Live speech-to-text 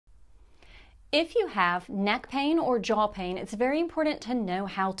If you have neck pain or jaw pain, it's very important to know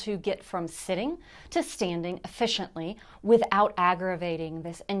how to get from sitting to standing efficiently without aggravating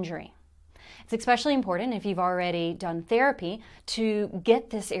this injury. It's especially important if you've already done therapy to get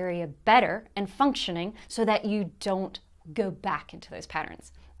this area better and functioning so that you don't go back into those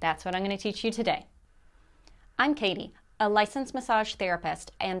patterns. That's what I'm going to teach you today. I'm Katie, a licensed massage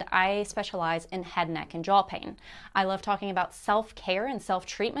therapist, and I specialize in head, neck, and jaw pain. I love talking about self-care and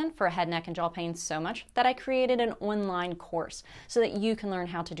self-treatment for head, neck, and jaw pain so much that I created an online course so that you can learn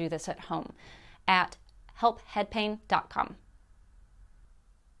how to do this at home at helpheadpain.com.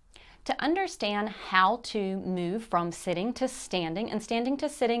 To understand how to move from sitting to standing and standing to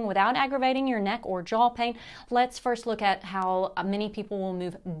sitting without aggravating your neck or jaw pain, let's first look at how many people will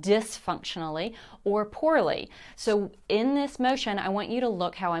move dysfunctionally or poorly. So in this motion, I want you to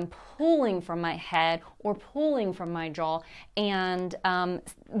look how I'm pulling from my head or pulling from my jaw and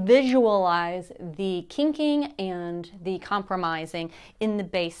visualize the kinking and the compromising in the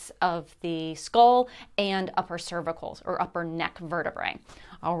base of the skull and upper cervicals or upper neck vertebrae.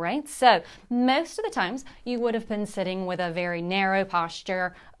 All right, so most of the times you would have been sitting with a very narrow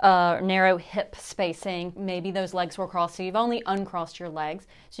posture, narrow hip spacing. Maybe those legs were crossed, so you've only uncrossed your legs.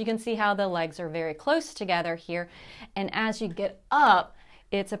 So you can see how the legs are very close together here. And as you get up,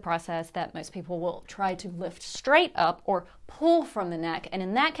 it's a process that most people will try to lift straight up or pull from the neck. And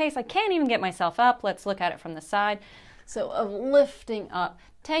in that case, I can't even get myself up. Let's look at it from the side. So of lifting up,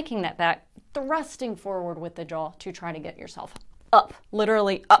 taking that back, thrusting forward with the jaw to try to get yourself up,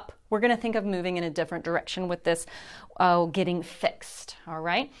 literally up. We're going to think of moving in a different direction with this getting fixed, all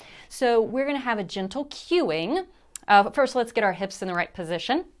right? So we're going to have a gentle cueing. First, let's get our hips in the right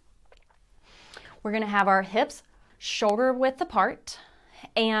position. We're going to have our hips shoulder width apart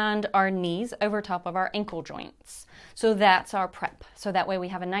and our knees over top of our ankle joints. So that's our prep. So that way we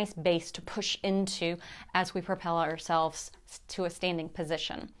have a nice base to push into as we propel ourselves to a standing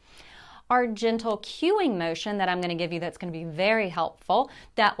position. Our gentle cueing motion that I'm going to give you that's going to be very helpful.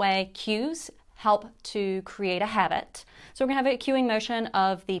 That way cues help to create a habit. So we're going to have a cueing motion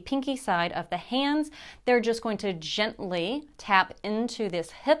of the pinky side of the hands. They're just going to gently tap into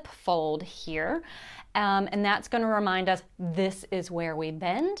this hip fold here. And that's going to remind us this is where we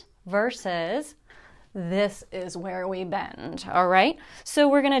bend versus this is where we bend, all right? So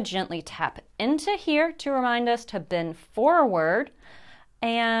we're going to gently tap into here to remind us to bend forward.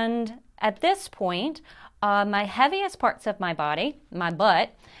 And at this point, my heaviest parts of my body, my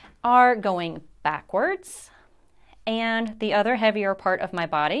butt, are going backwards, and the other heavier part of my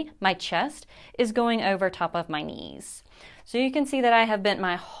body, my chest, is going over top of my knees. So you can see that I have bent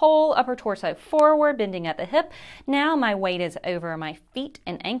my whole upper torso forward, bending at the hip. Now my weight is over my feet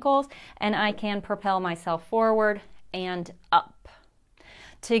and ankles, and I can propel myself forward and up.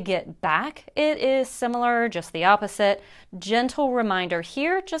 To get back, it is similar, just the opposite. Gentle reminder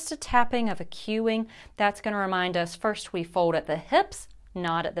here, just a tapping of a cueing. That's going to remind us first we fold at the hips,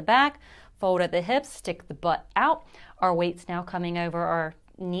 not at the back. Fold at the hips, stick the butt out. Our weight's now coming over our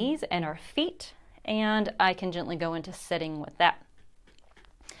knees and our feet, and I can gently go into sitting with that.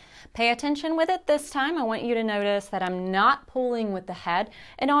 Pay attention with it this time. I want you to notice that I'm not pulling with the head,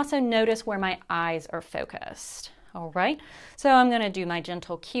 and also notice where my eyes are focused. All right, so I'm going to do my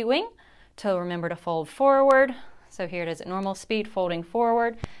gentle cueing to remember to fold forward. So here it is at normal speed, folding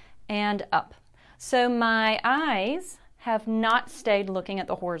forward and up. So my eyes have not stayed looking at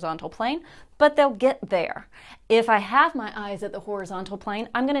the horizontal plane, but they'll get there. If I have my eyes at the horizontal plane,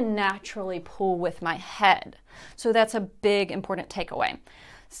 I'm going to naturally pull with my head. So that's a big important takeaway.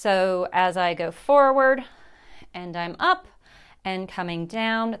 So as I go forward and I'm up, and coming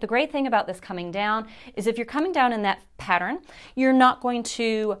down. The great thing about this coming down is if you're coming down in that pattern, you're not going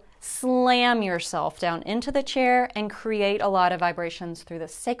to slam yourself down into the chair and create a lot of vibrations through the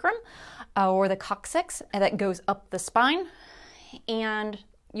sacrum or the coccyx that goes up the spine. And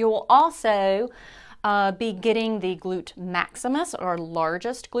you'll also be getting the glute maximus, or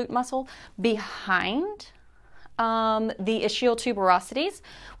largest glute muscle, behind the ischial tuberosities,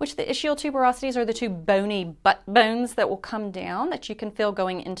 which the ischial tuberosities are the two bony butt bones that will come down that you can feel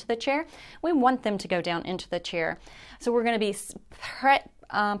going into the chair. We want them to go down into the chair. So we're going to be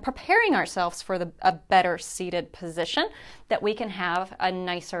preparing ourselves for a better seated position that we can have a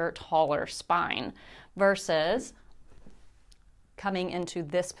nicer, taller spine versus coming into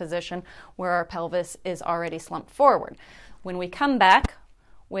this position where our pelvis is already slumped forward. When we come back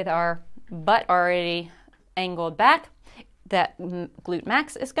with our butt already angled back, that glute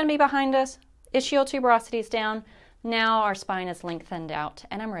max is going to be behind us, ischial tuberosities down. Now our spine is lengthened out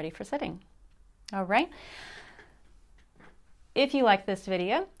and I'm ready for sitting. All right. If you like this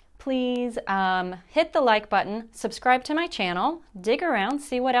video, please hit the like button, subscribe to my channel, dig around,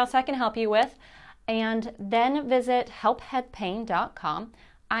 see what else I can help you with, and then visit helpheadpain.com.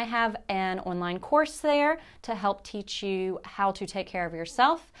 I have an online course there to help teach you how to take care of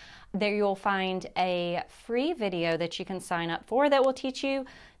yourself. There you'll find a free video that you can sign up for that will teach you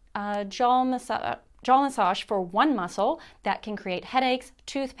jaw massage for one muscle that can create headaches,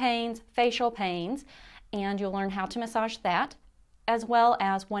 tooth pains, facial pains, and you'll learn how to massage that, as well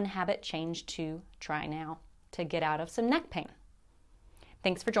as one habit change to try now to get out of some neck pain.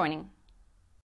 Thanks for joining.